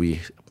whatever we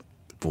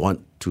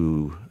want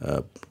to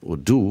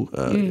do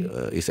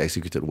is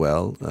executed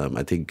well.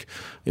 I think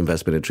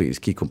investment and trade is a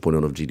key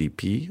component of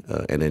GDP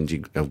and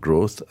energy of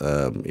growth.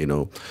 And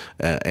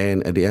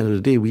at the end of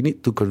the day, we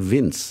need to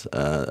convince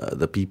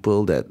the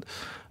people that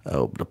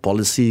the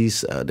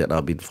policies that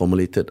are being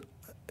formulated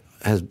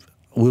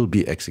will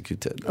be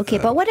executed. Okay,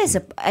 but what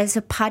as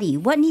a party,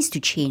 what needs to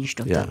change,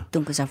 Dr.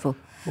 Tengku Zafrul?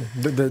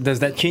 Does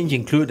that change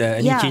include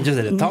any changes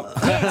at the top?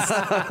 Yes.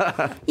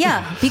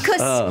 Yeah,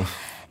 because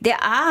there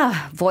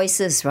are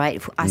voices,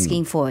 right,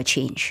 asking for a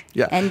change.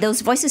 Yeah. And those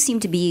voices seem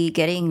to be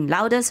getting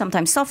louder,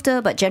 sometimes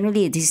softer, but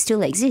generally they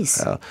still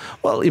exist.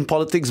 Well, in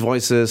politics,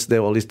 voices, there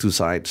are always two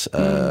sides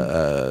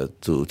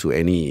to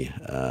any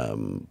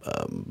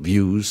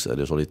views.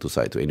 There's only two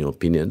sides to any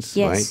opinions,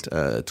 yes.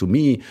 right? To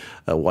me,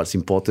 what's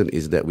important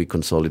is that we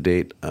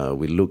consolidate,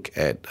 we look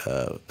at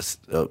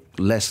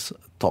less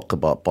talk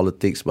about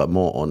politics, but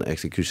more on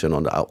execution,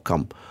 on the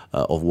outcome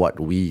of what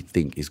we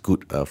think is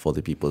good for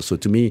the people. So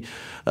to me,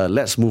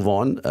 let's move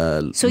on.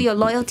 So your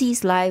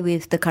loyalties lie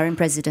with the current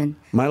president,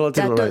 my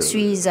loyalty, Dato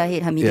Sri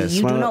Zahid Hamidi. Yes,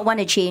 you do not want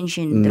a change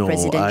in the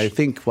presidency? No, I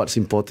think what's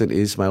important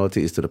is my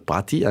loyalty is to the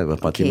party. I'm a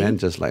party man,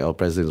 just like our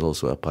president is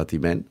also a party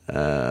man.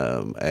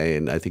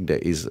 And I think there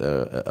is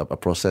a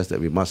process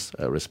that we must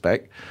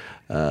respect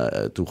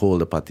to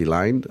hold the party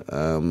line.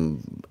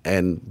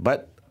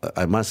 But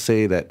I must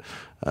say that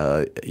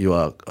you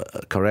are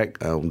correct.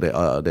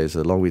 There's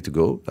a long way to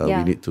go.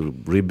 We need to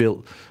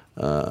rebuild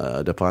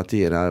the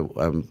party, and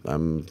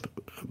I'm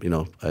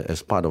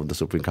as part of the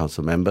Supreme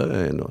Council member,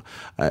 and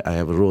I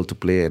have a role to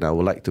play, and I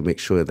would like to make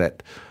sure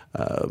that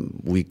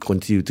we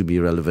continue to be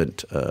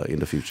relevant in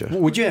the future.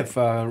 Would you have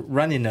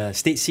run in a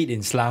state seat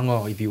in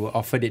Selangor if you were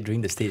offered it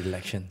during the state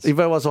elections? If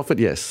I was offered,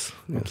 yes.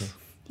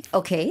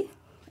 Okay.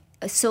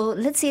 So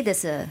let's say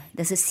there's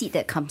a seat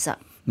that comes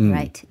up.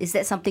 Right. Is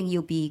that something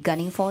you'll be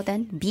gunning for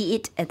then? Be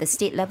it at the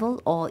state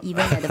level or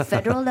even at the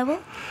federal level?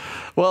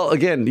 Well,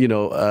 again,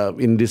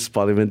 in this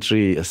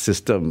parliamentary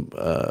system,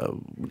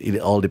 it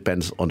all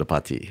depends on the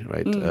party,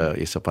 right?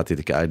 It's a party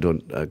ticket. I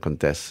don't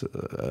contest.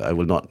 I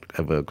will not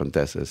ever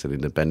contest as an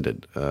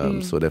independent.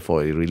 So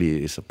therefore, it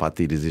really is a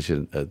party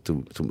decision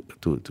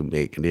to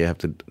make, and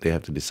they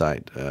have to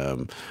decide.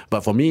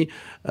 But for me,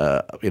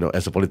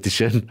 as a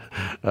politician,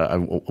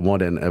 I'm more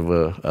than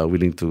ever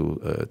willing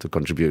to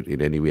contribute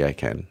in any way I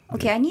can.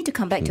 Okay, I need to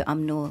come back to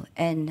UMNO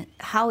and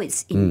how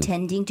it's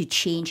intending to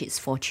change its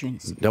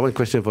fortunes. That one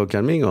question for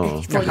Kian Ming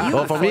or for you?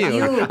 Or for me?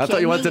 You, I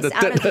thought you wanted the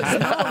third.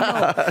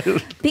 No.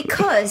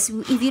 Because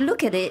if you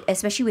look at it,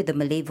 especially with the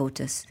Malay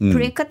voters,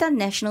 Perikatan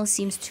Nasional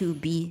seems to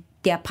be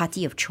their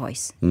party of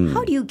choice.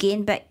 How do you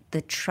gain back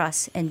the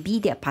trust and be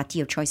their party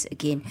of choice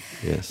again?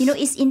 Yes.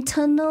 Is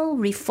internal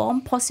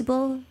reform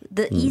possible?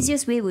 The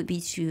easiest way would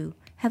be to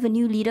have a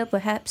new leader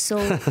perhaps. So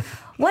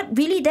what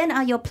really then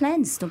are your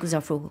plans, Tengku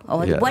Zafrul?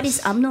 Or what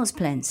is UMNO's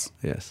plans?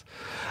 Yes.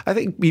 I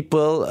think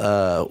people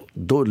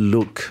don't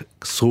look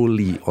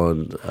solely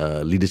on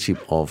leadership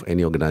of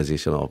any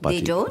organisation or party.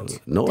 They don't?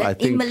 No, I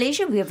think... In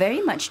Malaysia, we are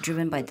very much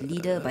driven by the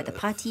leader, by the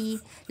party,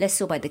 less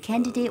so by the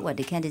candidate, what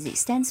the candidate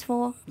stands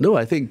for. No,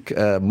 I think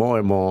more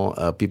and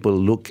more people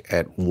look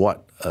at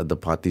what the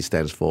party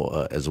stands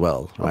for as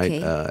well, right?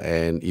 Okay.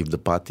 And if the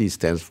party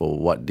stands for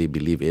what they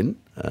believe in,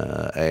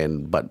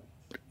 but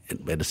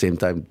at the same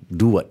time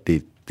do what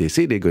they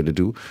say they're going to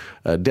do,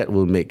 that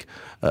will make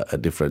a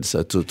difference.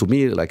 To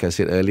me, like I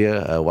said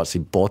earlier, what's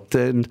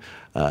important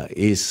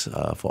is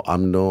for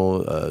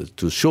UMNO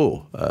to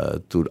show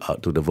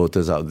to the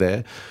voters out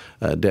there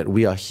that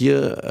we are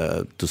here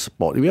to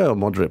support. We are a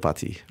moderate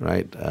party,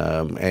 right?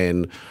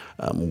 And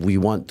we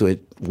want to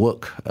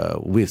work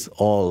with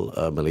all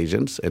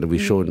Malaysians, and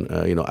we've shown,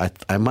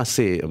 I must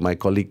say, my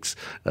colleagues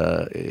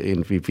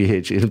in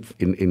PPH,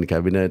 in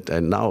cabinet,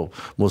 and now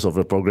most of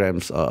the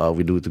programs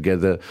we do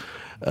together.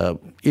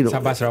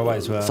 Sabah Sarawak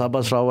as well.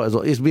 Sabah Sarawak as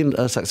well. It's been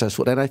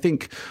successful, and I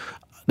think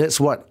that's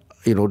what.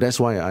 That's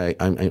why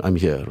I'm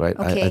here, right?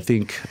 Okay. I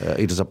think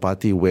it is a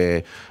party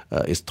where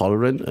it's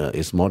tolerant,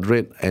 it's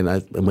moderate, and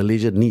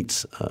Malaysia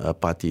needs a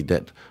party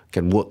that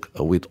can work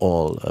with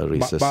all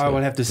races. But I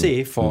will have to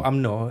say, for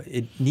UMNO,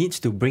 it needs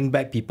to bring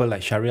back people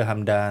like Syariah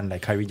Hamdan,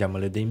 like Khairi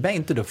Jamaluddin back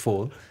into the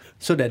fold,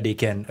 so that they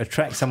can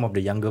attract some of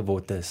the younger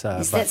voters.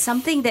 Is that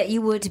something that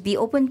you would be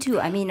open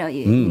to? I mean,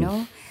 you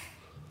know...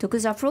 Tengku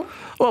Zafrul?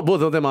 Well,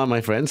 both of them are my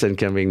friends, and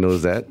Kian Ming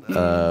knows that.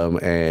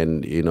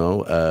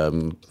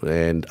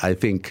 And I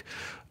think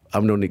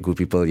I'm not good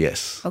people,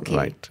 yes. Okay.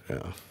 Right.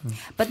 Yeah.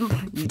 But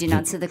you didn't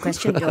answer the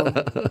question, though.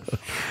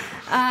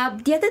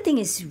 The other thing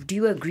is, do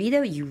you agree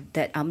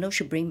that UMNO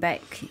should bring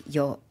back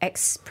your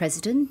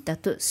ex-president,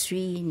 Dato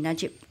Sri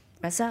Najib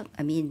Razak?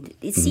 I mean,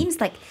 it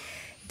seems like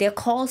there are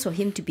calls for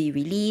him to be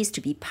released,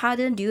 to be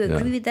pardoned. Do you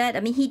agree with that? I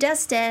mean, he does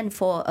stand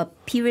for a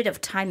period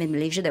of time in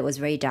Malaysia that was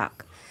very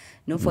dark.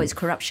 For his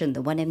corruption,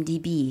 the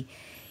 1MDB.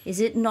 Is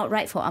it not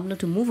right for UMNO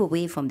to move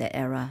away from that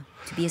era,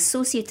 to be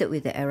associated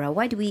with the era?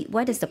 Why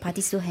does the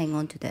party still hang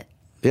on to that?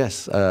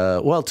 Yes.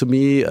 Well, to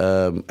me,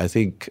 I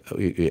think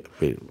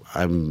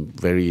I'm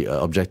very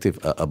objective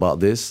about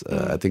this.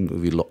 I think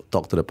we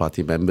talk to the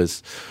party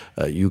members.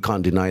 You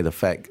can't deny the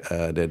fact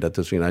that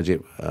Dato Sri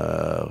Najib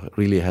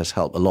really has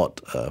helped a lot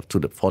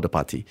for the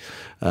party.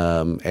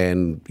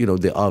 And,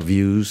 there are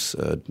views,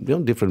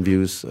 different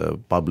views,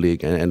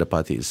 public and the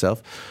party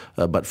itself.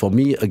 But for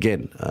me,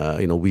 again,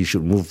 we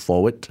should move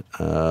forward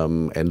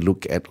and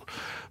look at...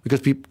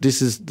 Because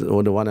this is the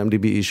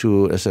 1MDB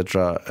issue,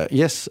 etc.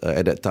 Yes,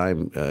 at that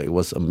time, it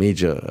was a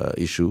major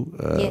issue.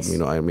 Yes.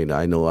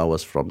 I know I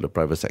was from the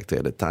private sector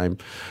at the time.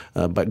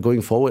 But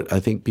going forward,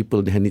 I think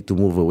people need to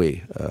move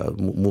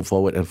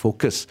forward and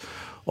focus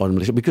on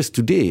Malaysia. Because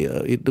today,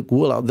 the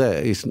world out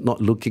there is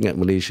not looking at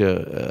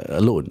Malaysia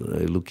alone,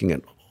 looking at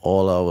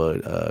all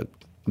our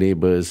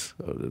neighbours.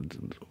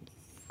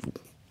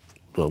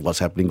 What's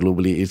happening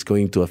globally is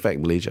going to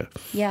affect Malaysia.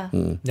 Yeah.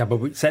 Yeah,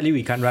 but sadly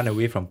we can't run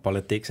away from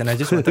politics. And I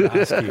just wanted to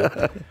ask you,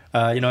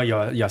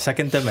 your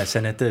second term as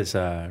senator is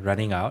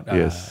running out.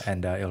 Yes.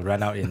 And it'll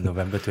run out in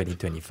November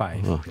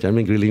 2025. Oh, Kian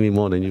Ming grilling me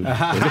more than you.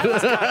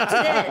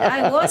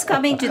 I was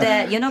coming to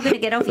that. You're not going to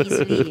get off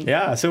easily.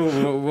 Yeah, so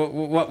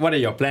what are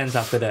your plans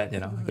after that?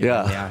 Yeah.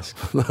 May I ask?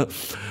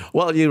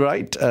 Well, you're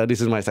right. This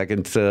is my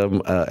second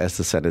term as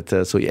a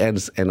senator. So it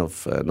ends end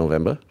of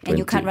November. And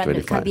you can't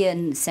be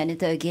a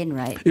senator again,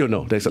 right?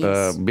 No. Based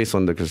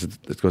on the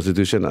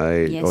Constitution,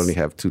 I only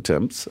have 2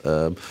 terms.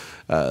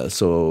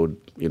 So,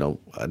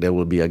 there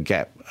will be a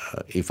gap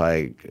if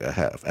I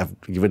have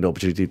given the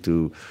opportunity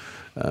to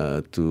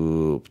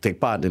take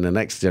part in the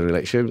next general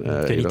election.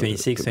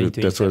 2026,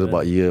 2027. That's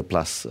about a year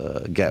plus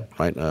gap,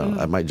 right?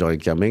 I might join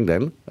Kian Ming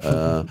then.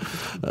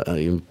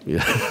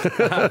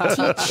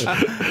 Teach.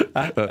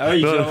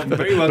 You're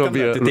very welcome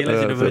to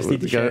Taylor's University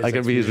to share. I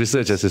can be his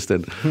research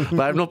assistant. But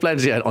I have no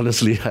plans yet,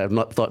 honestly. I have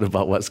not thought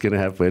about what's going to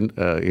happen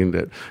in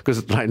that.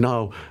 Because right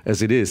now,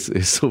 as it is,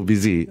 it's so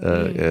busy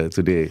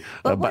today.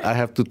 But I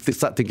have to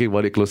start thinking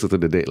about it closer to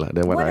the date.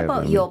 What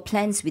about your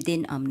plans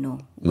within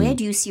UMNO? Where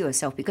do you see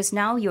yourself? Because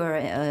now you're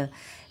a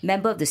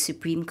member of the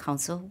Supreme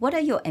Council. What are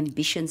your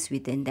ambitions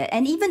within that?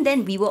 And even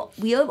then, we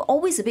are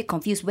always a bit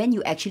confused when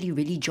you actually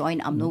really join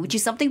UMNO, which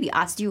is something we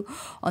asked you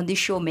on this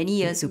show many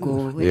years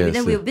ago. Yes,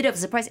 then we were a bit of a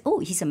surprise. Oh,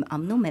 he's an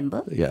UMNO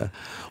member? Yeah.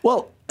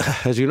 Well,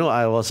 as you know,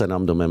 I was an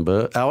UMNO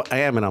member. I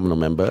am an UMNO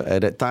member.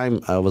 At that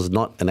time, I was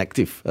not an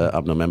active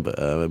UMNO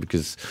member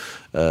because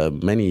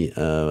many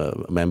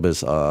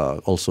members are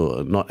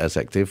also not as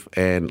active.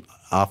 And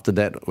after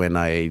that, when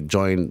I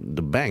joined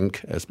the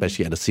bank,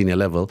 especially at the senior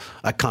level,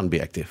 I can't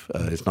be active.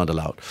 It's not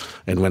allowed.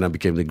 And when I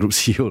became the group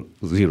CEO,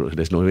 zero.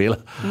 There's no way,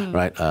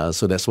 right?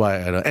 So that's why.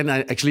 And I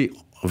actually,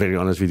 very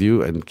honest with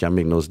you, and Kian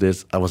Ming knows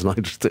this, I was not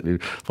interested in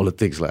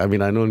politics. I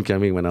know Kian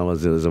Ming when I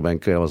was as a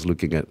banker, I was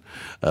looking at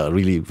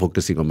really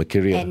focusing on my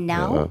career. And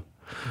now?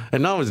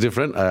 And now it's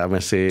different. I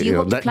must say, Do you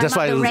hope to climb that's up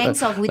why the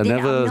ranks of within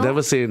UMNO?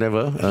 never say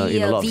never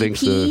in a lot of VP,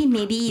 things.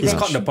 maybe even. It's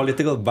called the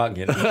political bug,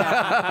 you know.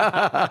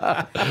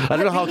 I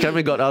don't know how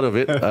Cameron got out of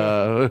it.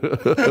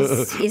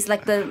 It's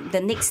like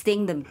the next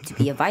thing to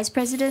be a vice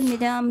president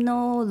within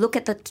UMNO. Look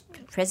at the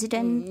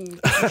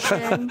president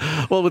position.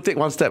 Well, we'll take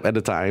one step at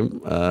a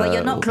time. But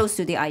you're not close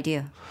to the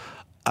idea.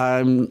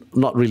 I'm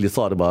not really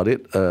thought about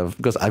it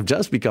because I've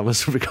just become a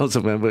Supreme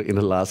Council member in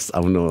the last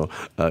UMNO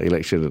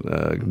election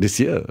this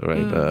year,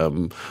 right?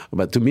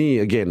 But to me,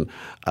 again,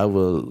 I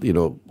will,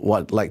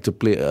 like to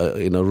play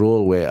in a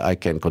role where I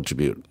can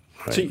contribute.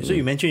 Right? So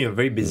you mentioned you're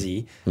very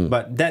busy,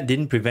 but that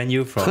didn't prevent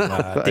you from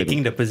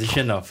taking the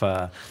position of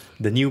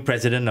the new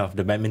president of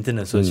the Badminton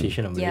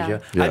Association of Malaysia.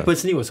 Yeah. I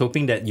personally was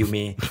hoping that you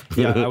may,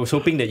 I was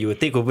hoping that you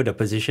would take over the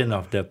position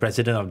of the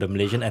president of the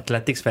Malaysian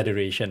Athletics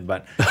Federation.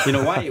 But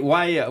why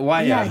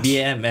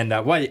BAM, and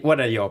what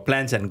are your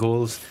plans and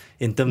goals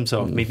in terms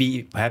of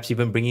maybe perhaps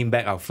even bringing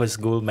back our first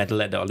gold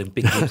medal at the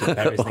Olympic Games in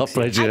Paris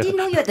next year? I didn't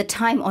know you at the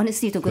time,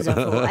 honestly, Tengku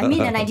Zafrul.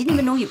 And I didn't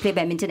even know you play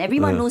badminton.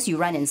 Everyone knows you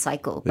run and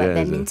cycle. But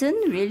badminton,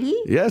 really?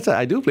 Yes,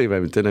 I do play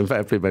badminton. In fact,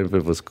 I played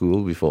badminton for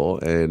school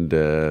before, and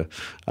I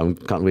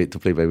can't wait to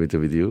play badminton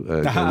with you.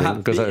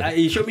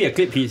 He showed me a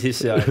clip.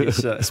 His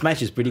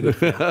smash is pretty good.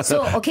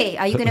 So, okay,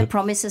 are you going to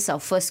promise us our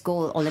first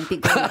goal,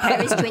 Olympic goal in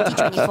Paris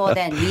 2024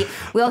 then?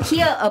 We'll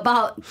hear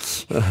about,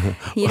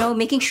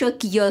 making sure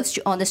you're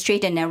on the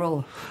straight and narrow.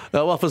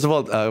 Well, first of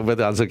all,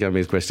 to answer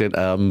Cameron's question,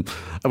 I'm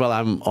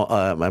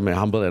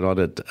humbled and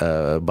honoured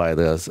by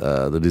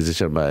the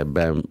decision by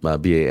BAM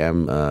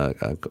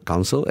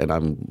Council, and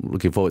I'm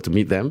looking forward to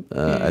meet them.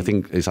 I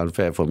think it's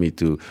unfair for me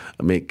to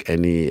make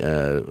any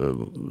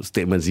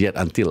statements yet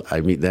until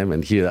I meet them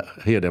and hear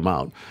them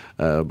out.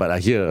 But I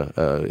hear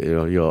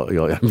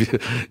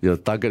your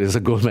target is a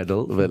gold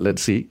medal. But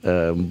let's see.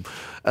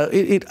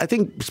 I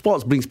think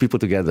sports brings people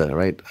together,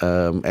 right?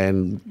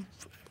 And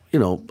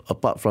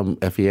apart from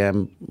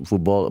FEM,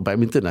 football,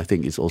 badminton, I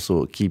think is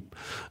also a key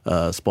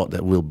sport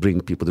that will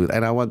bring people together.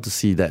 And I want to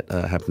see that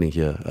happening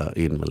here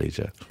in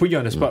Malaysia. Put you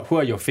on the spot. Who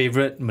are your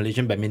favourite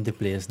Malaysian badminton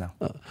players now?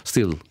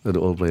 Still, the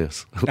old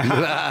players. Dato.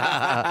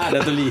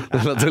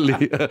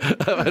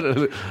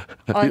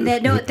 On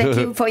that note, thank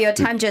you for your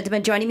time,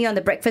 gentlemen. Joining me on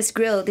the Breakfast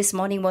Grill this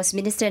morning was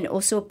Minister and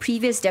also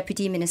previous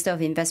Deputy Minister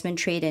of Investment,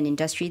 Trade and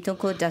Industry,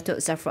 Tengku, Dato,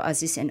 Zafrul,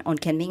 Aziz and on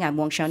Kian, Ming. I'm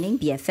Wong Xiaoning,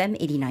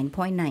 BFM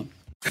 89.9.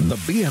 The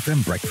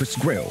BFM Breakfast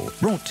Grill,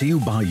 brought to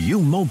you by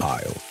U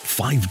Mobile.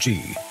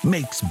 5G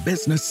makes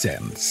business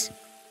sense.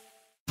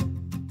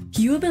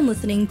 You have been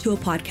listening to a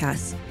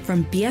podcast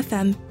from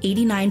BFM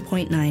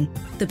 89.9,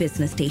 the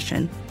business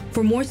station.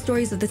 For more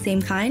stories of the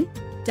same kind,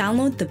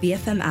 download the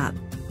BFM app.